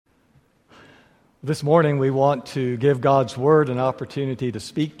This morning we want to give God's Word an opportunity to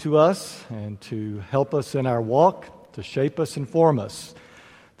speak to us and to help us in our walk, to shape us and form us.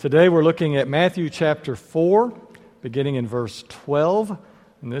 Today we're looking at Matthew chapter 4, beginning in verse 12.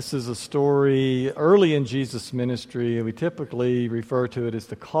 And this is a story early in Jesus' ministry, and we typically refer to it as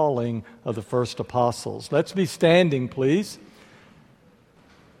the calling of the first apostles. Let's be standing, please.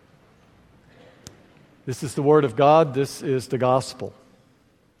 This is the Word of God. This is the gospel.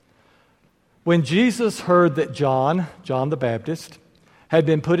 When Jesus heard that John the Baptist, had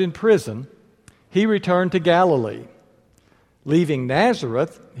been put in prison, he returned to Galilee. Leaving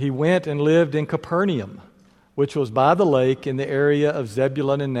Nazareth, he went and lived in Capernaum, which was by the lake in the area of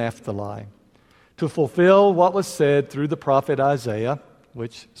Zebulun and Naphtali, to fulfill what was said through the prophet Isaiah,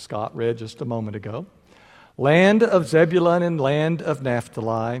 which Scott read just a moment ago. Land of Zebulun and land of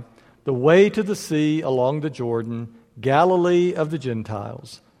Naphtali, the way to the sea along the Jordan, Galilee of the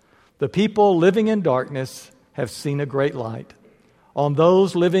Gentiles. The people living in darkness have seen a great light. On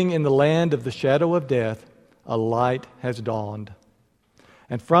those living in the land of the shadow of death, a light has dawned.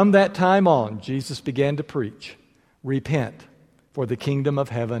 And from that time on, Jesus began to preach, "Repent, for the kingdom of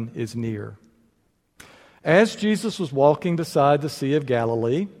heaven is near." As Jesus was walking beside the Sea of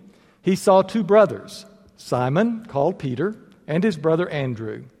Galilee, he saw two brothers, Simon, called Peter, and his brother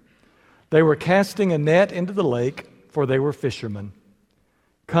Andrew. They were casting a net into the lake, for they were fishermen.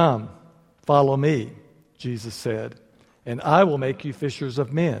 "Come, follow me," Jesus said, "and I will make you fishers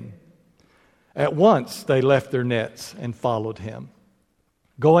of men." At once they left their nets and followed him.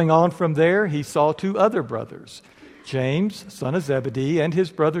 Going on from there, he saw two other brothers, James, son of Zebedee, and his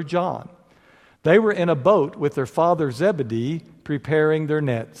brother John. They were in a boat with their father Zebedee, preparing their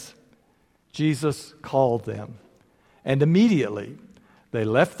nets. Jesus called them, and immediately they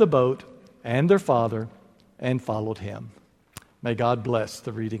left the boat and their father and followed him. May God bless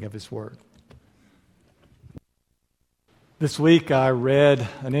the reading of His Word. This week I read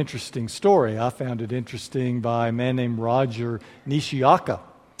an interesting story. I found it interesting by a man named Roger Nishiaka.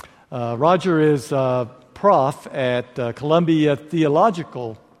 Roger is a prof at Columbia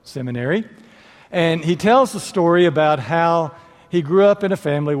Theological Seminary, and he tells the story about how he grew up in a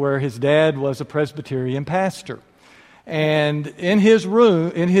family where his dad was a Presbyterian pastor. And in his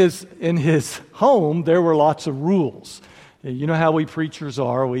room, in his home, there were lots of rules. You know how we preachers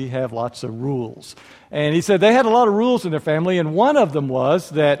are, we have lots of rules. And he said they had a lot of rules in their family, and one of them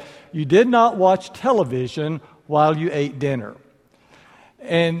was that you did not watch television while you ate dinner.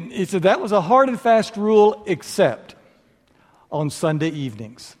 And he said that was a hard and fast rule except on Sunday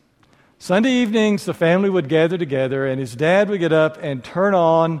evenings. Sunday evenings, the family would gather together, and his dad would get up and turn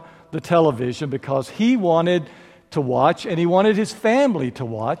on the television because he wanted to watch, and he wanted his family to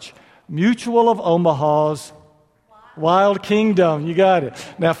watch, Mutual of Omaha's Wild Kingdom. You got it.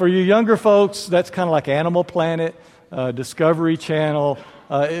 Now, for you younger folks, that's kind of like Animal Planet, Discovery Channel.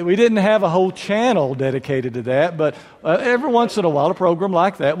 We didn't have a whole channel dedicated to that, but every once in a while, a program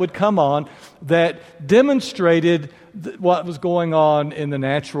like that would come on that demonstrated what was going on in the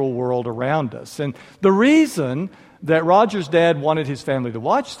natural world around us. And the reason that Roger's dad wanted his family to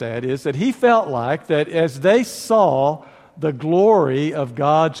watch that is that he felt like that as they saw the glory of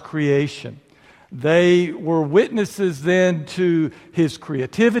God's creation, they were witnesses then to His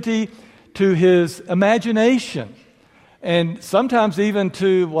creativity, to His imagination, and sometimes even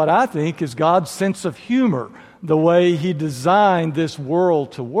to what I think is God's sense of humor, the way He designed this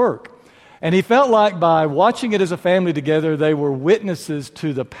world to work. And he felt like by watching it as a family together, they were witnesses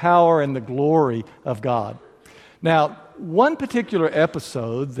to the power and the glory of God. Now, one particular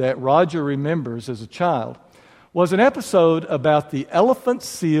episode that Roger remembers as a child was an episode about the elephant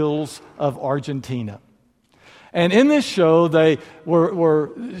seals of Argentina. And in this show, they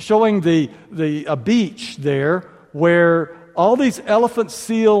were showing a beach there where all these elephant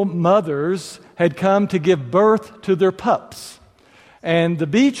seal mothers had come to give birth to their pups. And the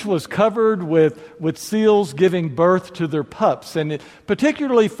beach was covered with seals giving birth to their pups, and it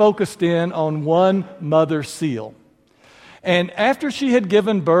particularly focused in on one mother seal. And after she had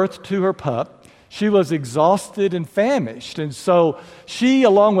given birth to her pup, she was exhausted and famished. And so she,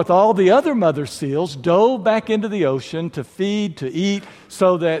 along with all the other mother seals, dove back into the ocean to feed, to eat,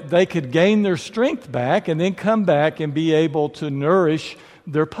 so that they could gain their strength back and then come back and be able to nourish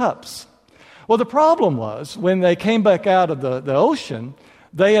their pups. Well, the problem was when they came back out of the ocean,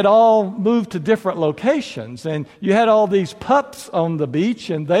 they had all moved to different locations. And you had all these pups on the beach,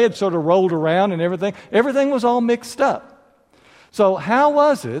 and they had sort of rolled around and everything. Everything was all mixed up. So how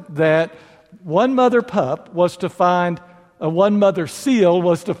was it that one mother pup was to find, one mother seal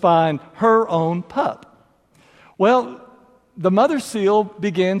was to find her own pup? Well, the mother seal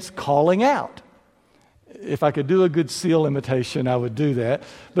begins calling out. If I could do a good seal imitation, I would do that.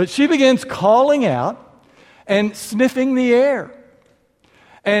 But she begins calling out and sniffing the air.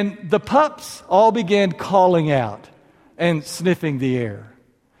 And the pups all began calling out and sniffing the air.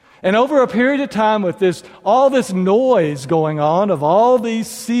 And over a period of time with all this noise going on of all these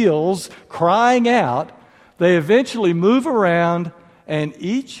seals crying out, they eventually move around and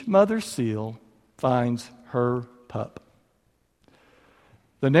each mother seal finds her pup.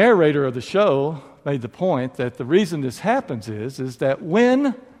 The narrator of the show made the point that the reason this happens is that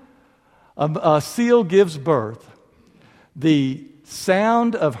when a seal gives birth, the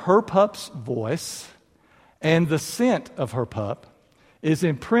sound of her pup's voice and the scent of her pup is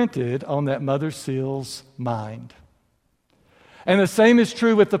imprinted on that mother seal's mind. And the same is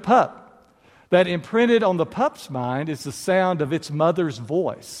true with the pup. That imprinted on the pup's mind is the sound of its mother's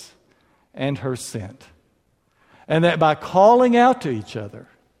voice and her scent. And that by calling out to each other,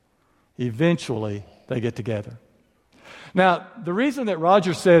 eventually they get together. Now, the reason that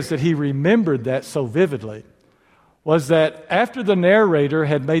Roger says that he remembered that so vividly was that after the narrator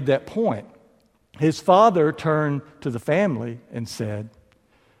had made that point, his father turned to the family and said,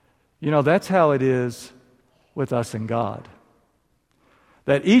 that's how it is with us and God.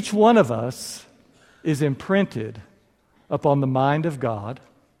 That each one of us is imprinted upon the mind of God,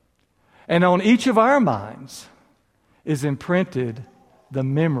 and on each of our minds is imprinted the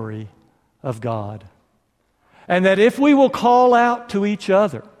memory of God. And that if we will call out to each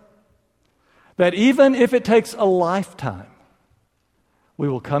other, that even if it takes a lifetime, we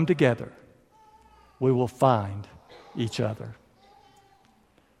will come together. We will find each other.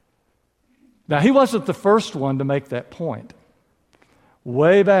 Now, he wasn't the first one to make that point.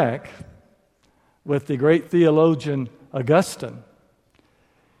 Way back with the great theologian Augustine,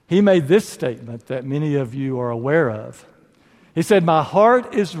 he made this statement that many of you are aware of. He said, "My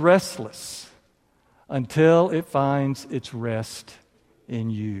heart is restless until it finds its rest in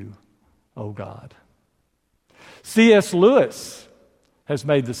you, O God." C.S. Lewis has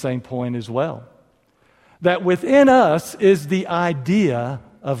made the same point as well. That within us is the idea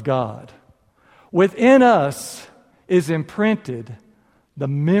of God. Within us is imprinted the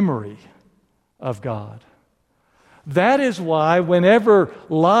memory of God. That is why whenever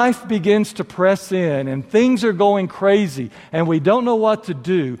life begins to press in and things are going crazy and we don't know what to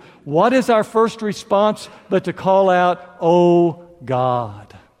do, what is our first response but to call out, "Oh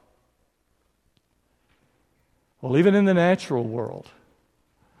God"? Well, even in the natural world,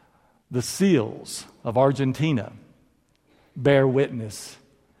 the seals of Argentina bear witness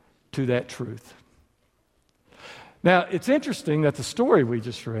to that truth. Now, it's interesting that the story we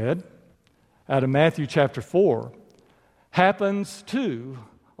just read out of Matthew chapter 4 happens too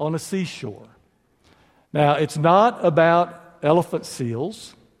on a seashore. Now, it's not about elephant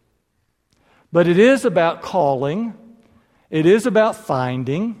seals, but it is about calling. It is about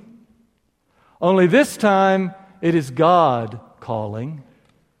finding. Only this time, it is God calling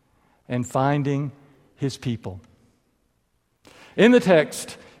and finding His people. In the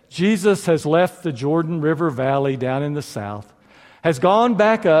text, Jesus has left the Jordan River Valley down in the south, has gone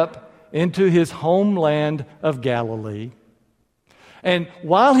back up into His homeland of Galilee. And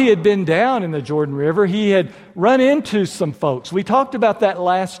while He had been down in the Jordan River, He had run into some folks. We talked about that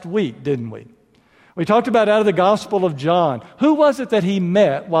last week, didn't we? We talked about out of the Gospel of John. Who was it that He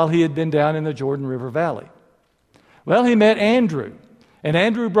met while He had been down in the Jordan River Valley? Well, He met Andrew, and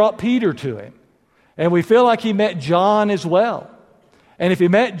Andrew brought Peter to Him. And we feel like He met John as well. And if He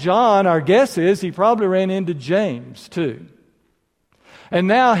met John, our guess is He probably ran into James too. And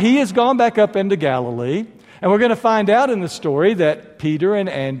now He has gone back up into Galilee, and we're going to find out in the story that Peter and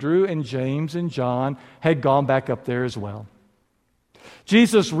Andrew and James and John had gone back up there as well.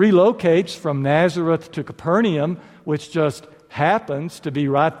 Jesus relocates from Nazareth to Capernaum, which just happens to be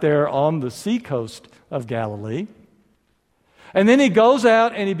right there on the seacoast of Galilee. And then He goes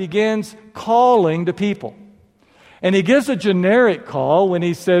out and He begins calling to people. And He gives a generic call when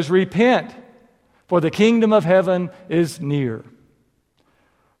He says, "Repent, for the kingdom of heaven is near."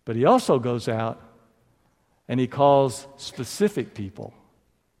 But He also goes out and He calls specific people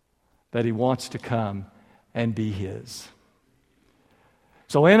that He wants to come and be His.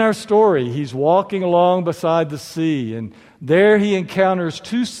 So in our story, He's walking along beside the sea, and there He encounters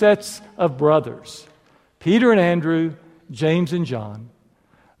two sets of brothers, Peter and Andrew, James and John.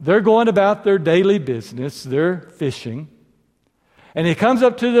 They're going about their daily business. They're fishing. And He comes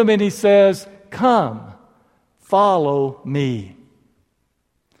up to them and He says, "Come, follow me."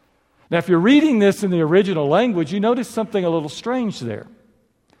 Now, if you're reading this in the original language, you notice something a little strange there.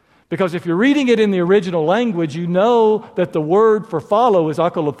 Because if you're reading it in the original language, you know that the word for follow is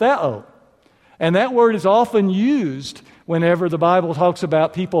akolotheo. And that word is often used whenever the Bible talks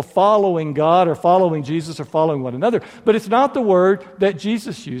about people following God or following Jesus or following one another. But it's not the word that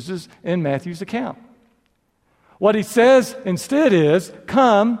Jesus uses in Matthew's account. What he says instead is,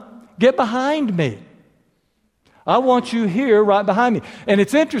 come, get behind me. I want you here right behind me. And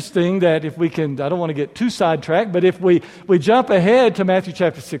it's interesting that if we can, I don't want to get too sidetracked, but if we jump ahead to Matthew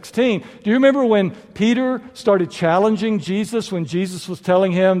chapter 16, do you remember when Peter started challenging Jesus when Jesus was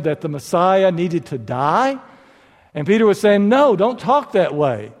telling him that the Messiah needed to die? And Peter was saying, no, don't talk that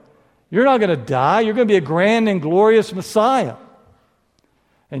way. You're not going to die. You're going to be a grand and glorious Messiah.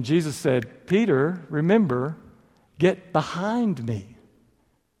 And Jesus said, Peter, remember, get behind me.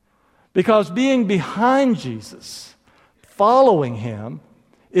 Because being behind Jesus, following him,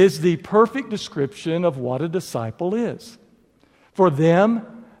 is the perfect description of what a disciple is for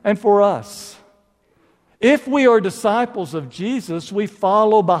them and for us. If we are disciples of Jesus, we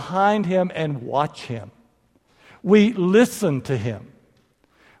follow behind him and watch him. We listen to him.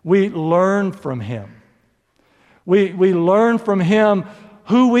 We learn from him. We learn from him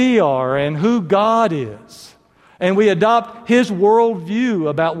who we are and who God is. And we adopt his worldview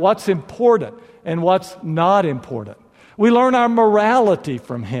about what's important and what's not important. We learn our morality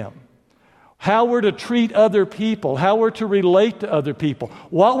from him, how we're to treat other people, how we're to relate to other people,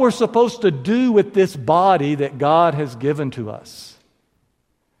 what we're supposed to do with this body that God has given to us.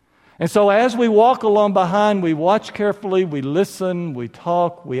 And so as we walk along behind, we watch carefully, we listen, we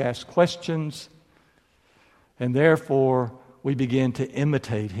talk, we ask questions, and therefore we begin to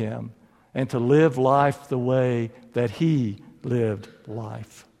imitate him and to live life the way that he lived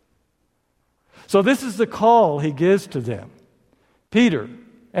life. So this is the call he gives to them. Peter,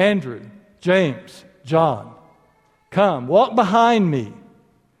 Andrew, James, John, come, walk behind me.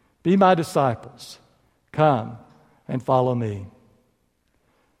 Be my disciples. Come and follow me.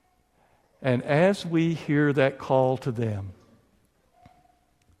 And as we hear that call to them,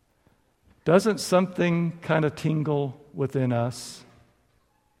 doesn't something kind of tingle within us?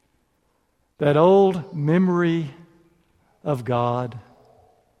 That old memory of God,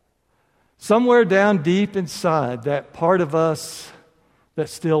 somewhere down deep inside, that part of us that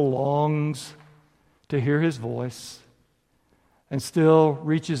still longs to hear his voice and still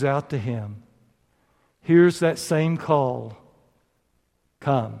reaches out to him, hears that same call,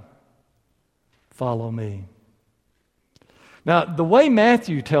 come, follow me. Now, the way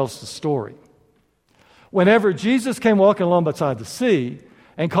Matthew tells the story, whenever Jesus came walking along beside the sea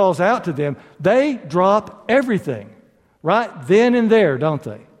and calls out to them, they drop everything right then and there, don't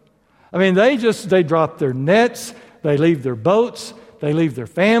they? I mean, they drop their nets, they leave their boats, they leave their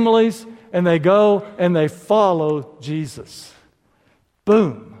families, and they go and they follow Jesus.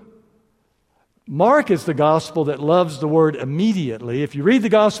 Boom. Mark is the gospel that loves the word immediately. If you read the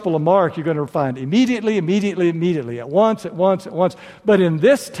Gospel of Mark, you're going to find immediately, at once. But in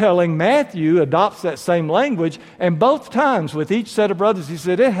this telling, Matthew adopts that same language, and both times with each set of brothers, he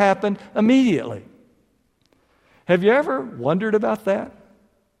said it happened immediately. Have you ever wondered about that?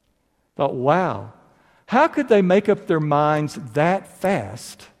 Thought, wow, how could they make up their minds that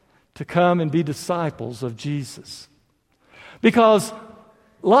fast to come and be disciples of Jesus? Because,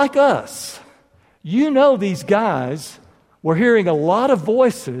 like us, you know these guys were hearing a lot of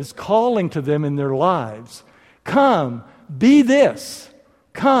voices calling to them in their lives. Come, be this.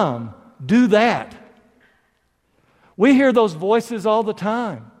 Come, do that. We hear those voices all the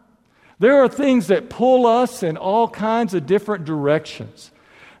time. There are things that pull us in all kinds of different directions.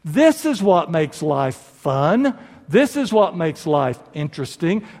 This is what makes life fun. This is what makes life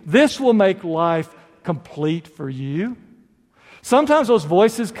interesting. This will make life complete for you. Sometimes those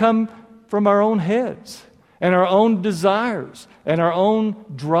voices come from our own heads and our own desires and our own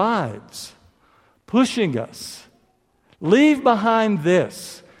drives, pushing us. Leave behind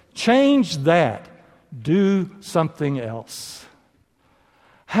this. Change that. Do something else.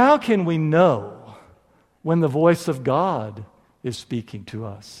 How can we know when the voice of God is speaking to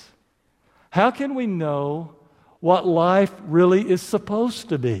us? How can we know what life really is supposed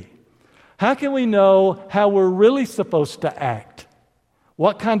to be? How can we know how we're really supposed to act?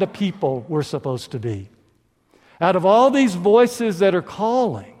 What kind of people we're supposed to be? Out of all these voices that are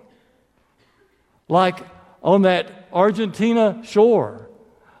calling, like on that Argentina shore,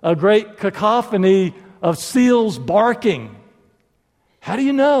 a great cacophony of seals barking, how do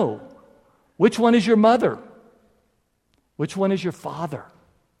you know which one is your mother? Which one is your father?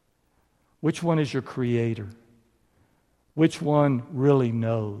 Which one is your creator? Which one really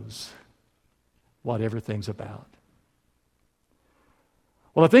knows what everything's about?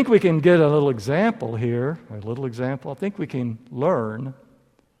 Well, I think we can get a little example here. I think we can learn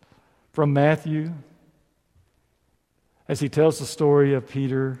from Matthew as he tells the story of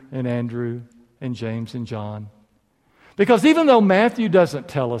Peter and Andrew and James and John. Because even though Matthew doesn't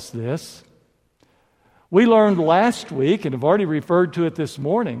tell us this, we learned last week, and have already referred to it this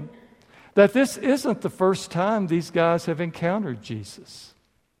morning, that this isn't the first time these guys have encountered Jesus.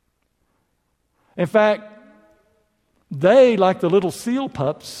 In fact, they, like the little seal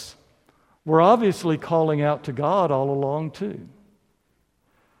pups, were obviously calling out to God all along too.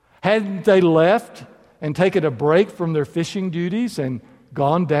 Hadn't they left and taken a break from their fishing duties and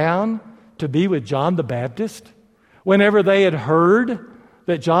gone down to be with John the Baptist? Whenever they had heard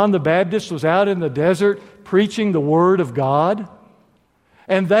that John the Baptist was out in the desert preaching the Word of God,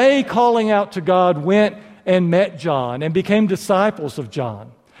 and they, calling out to God, went and met John and became disciples of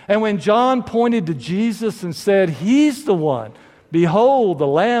John. And when John pointed to Jesus and said, "He's the one, behold, the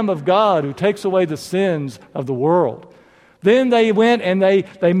Lamb of God who takes away the sins of the world," then they went and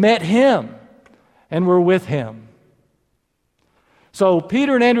they met him and were with him. So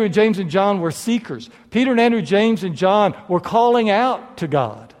Peter and Andrew and James and John were seekers. Peter and Andrew, James and John were calling out to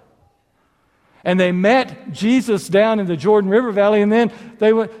God. And they met Jesus down in the Jordan River Valley, and then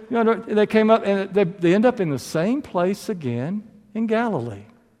they came up and they end up in the same place again in Galilee.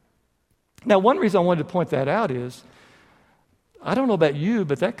 Now, one reason I wanted to point that out is, I don't know about you,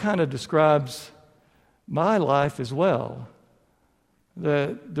 but that kind of describes my life as well.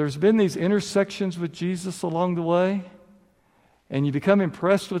 That there's been these intersections with Jesus along the way, and you become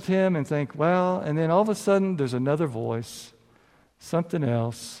impressed with him and think, well, and then all of a sudden there's another voice, something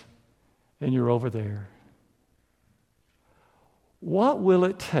else, and you're over there. What will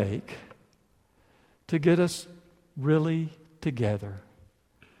it take to get us really together?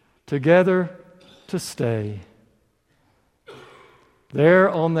 Together to stay. There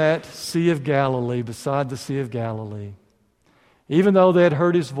on that Sea of Galilee, beside the Sea of Galilee, even though they had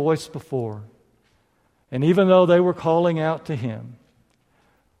heard his voice before, and even though they were calling out to him,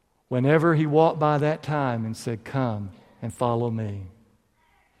 whenever he walked by that time and said, "Come and follow me,"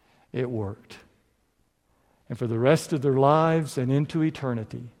 it worked. And for the rest of their lives and into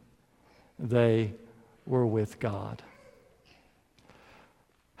eternity, they were with God.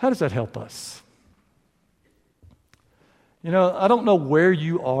 How does that help us? You know, I don't know where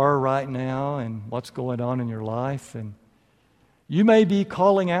you are right now and what's going on in your life, and you may be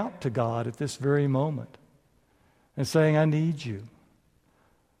calling out to God at this very moment and saying, "I need you."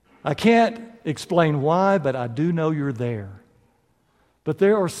 I can't explain why, but I do know you're there. But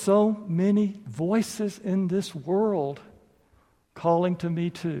there are so many voices in this world calling to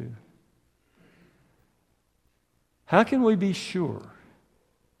me too. How can we be sure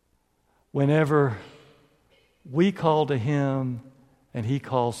whenever we call to him and he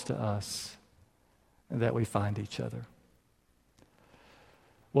calls to us and that we find each other?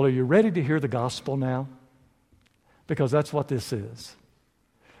 Well, are you ready to hear the gospel now? Because that's what this is.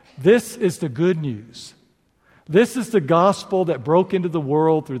 This is the good news. This is the gospel that broke into the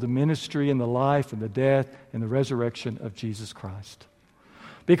world through the ministry and the life and the death and the resurrection of Jesus Christ.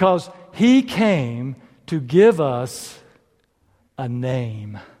 Because he came to give us a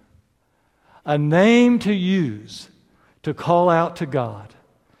name to use to call out to God.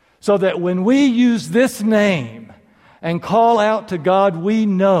 So that when we use this name and call out to God, we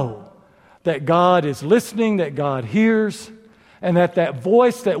know that God is listening, that God hears, and that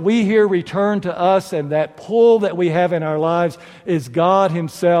voice that we hear return to us and that pull that we have in our lives is God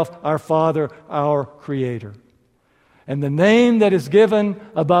himself, our Father, our Creator. And the name that is given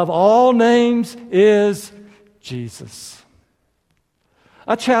above all names is Jesus.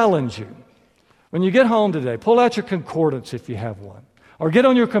 I challenge you, when you get home today, pull out your concordance if you have one. Or get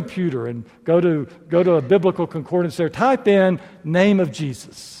on your computer and go to a biblical concordance there. Type in name of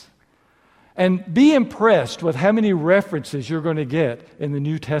Jesus. And be impressed with how many references you're going to get in the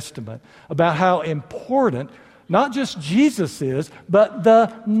New Testament about how important not just Jesus is, but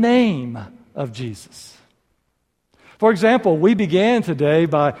the name of Jesus. For example, we began today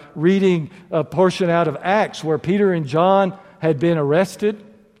by reading a portion out of Acts where Peter and John had been arrested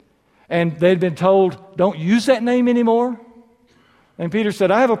and they'd been told, "Don't use that name anymore." And Peter said,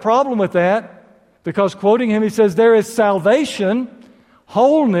 "I have a problem with that," because quoting him, he says, "There is salvation,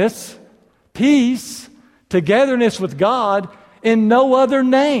 wholeness, peace, togetherness with God in no other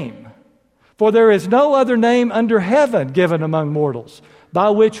name. For there is no other name under heaven given among mortals by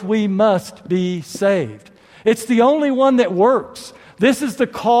which we must be saved." It's the only one that works. This is the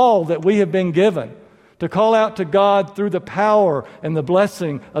call that we have been given, to call out to God through the power and the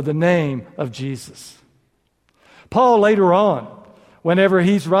blessing of the name of Jesus. Paul later on, whenever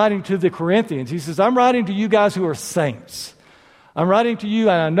he's writing to the Corinthians, he says, "I'm writing to you guys who are saints. I'm writing to you,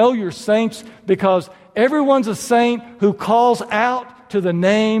 and I know you're saints, because everyone's a saint who calls out to the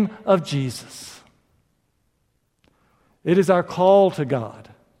name of Jesus. It is our call to God.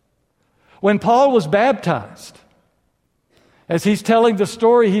 When Paul was baptized, as he's telling the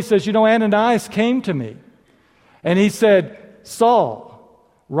story, he says, Ananias came to me, and he said, Saul,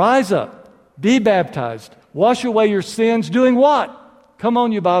 rise up, be baptized, wash away your sins, doing what? Come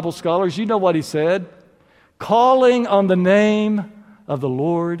on, you Bible scholars, you know what he said. Calling on the name of the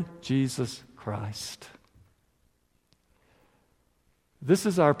Lord Jesus Christ. This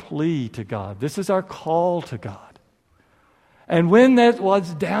is our plea to God. This is our call to God. And when that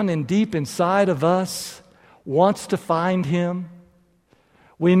was down and deep inside of us wants to find Him,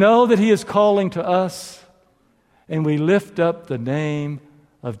 we know that He is calling to us, and we lift up the name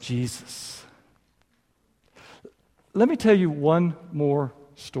of Jesus. Let me tell you one more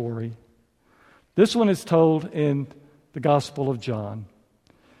story. This one is told in the Gospel of John.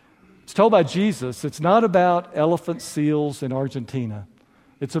 It's told by Jesus. It's not about elephant seals in Argentina.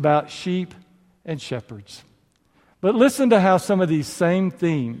 It's about sheep and shepherds. But listen to how some of these same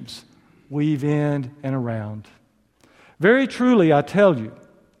themes weave in and around. Very truly, I tell you,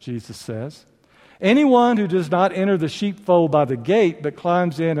 Jesus says, anyone who does not enter the sheepfold by the gate but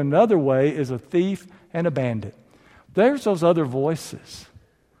climbs in another way is a thief and a bandit. There's those other voices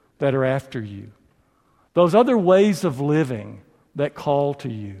that are after you. Those other ways of living that call to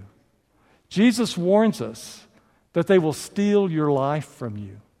you. Jesus warns us that they will steal your life from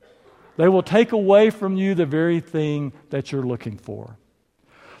you. They will take away from you the very thing that you're looking for.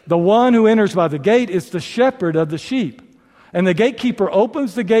 The one who enters by the gate is the shepherd of the sheep. And the gatekeeper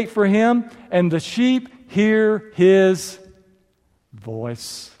opens the gate for him, and the sheep hear his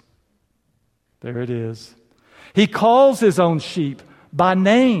voice. There it is. He calls his own sheep by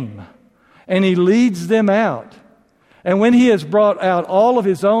name, and he leads them out. And when he has brought out all of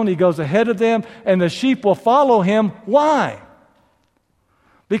his own, he goes ahead of them, and the sheep will follow him. Why?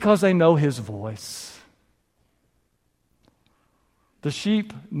 Because they know his voice. The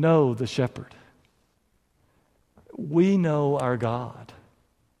sheep know the shepherd. We know our God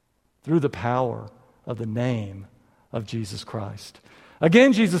through the power of the name of Jesus Christ.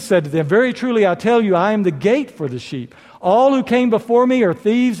 Again, Jesus said to them, very truly I tell you, I am the gate for the sheep. All who came before me are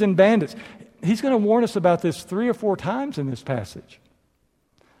thieves and bandits. He's going to warn us about this 3 or 4 times in this passage.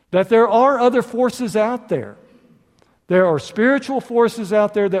 That there are other forces out there. There are spiritual forces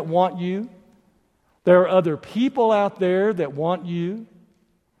out there that want you. There are other people out there that want you.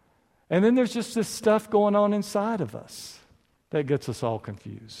 And then there's just this stuff going on inside of us that gets us all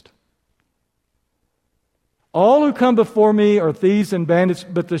confused. All who come before me are thieves and bandits,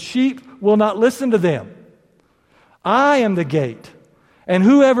 but the sheep will not listen to them. I am the gate, and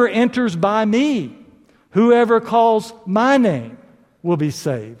whoever enters by me, whoever calls my name, will be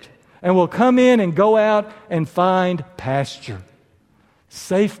saved, and will come in and go out and find pasture,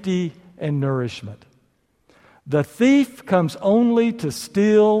 safety, and nourishment. The thief comes only to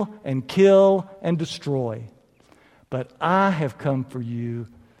steal and kill and destroy. But I have come for you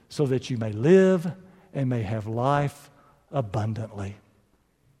so that you may live and may have life abundantly.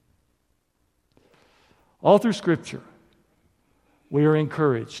 All through Scripture, we are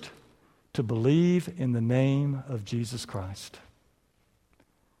encouraged to believe in the name of Jesus Christ.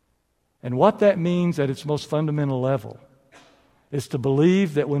 And what that means at its most fundamental level is to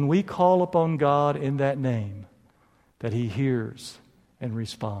believe that when we call upon God in that name, that He hears and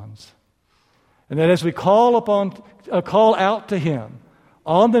responds. And that as we call out to Him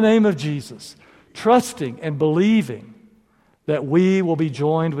on the name of Jesus, trusting and believing that we will be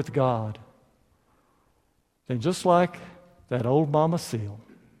joined with God, then just like that old mama seal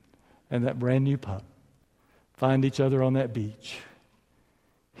and that brand new pup find each other on that beach,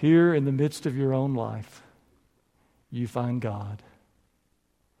 here in the midst of your own life, you find God,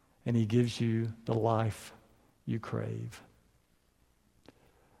 and He gives you the life you crave.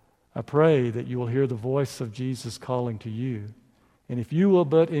 I pray that you will hear the voice of Jesus calling to you, and if you will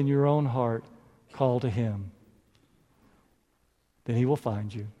but in your own heart call to Him, then He will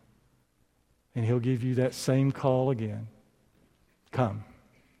find you, and He'll give you that same call again. Come,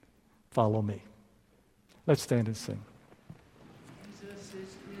 follow me. Let's stand and sing.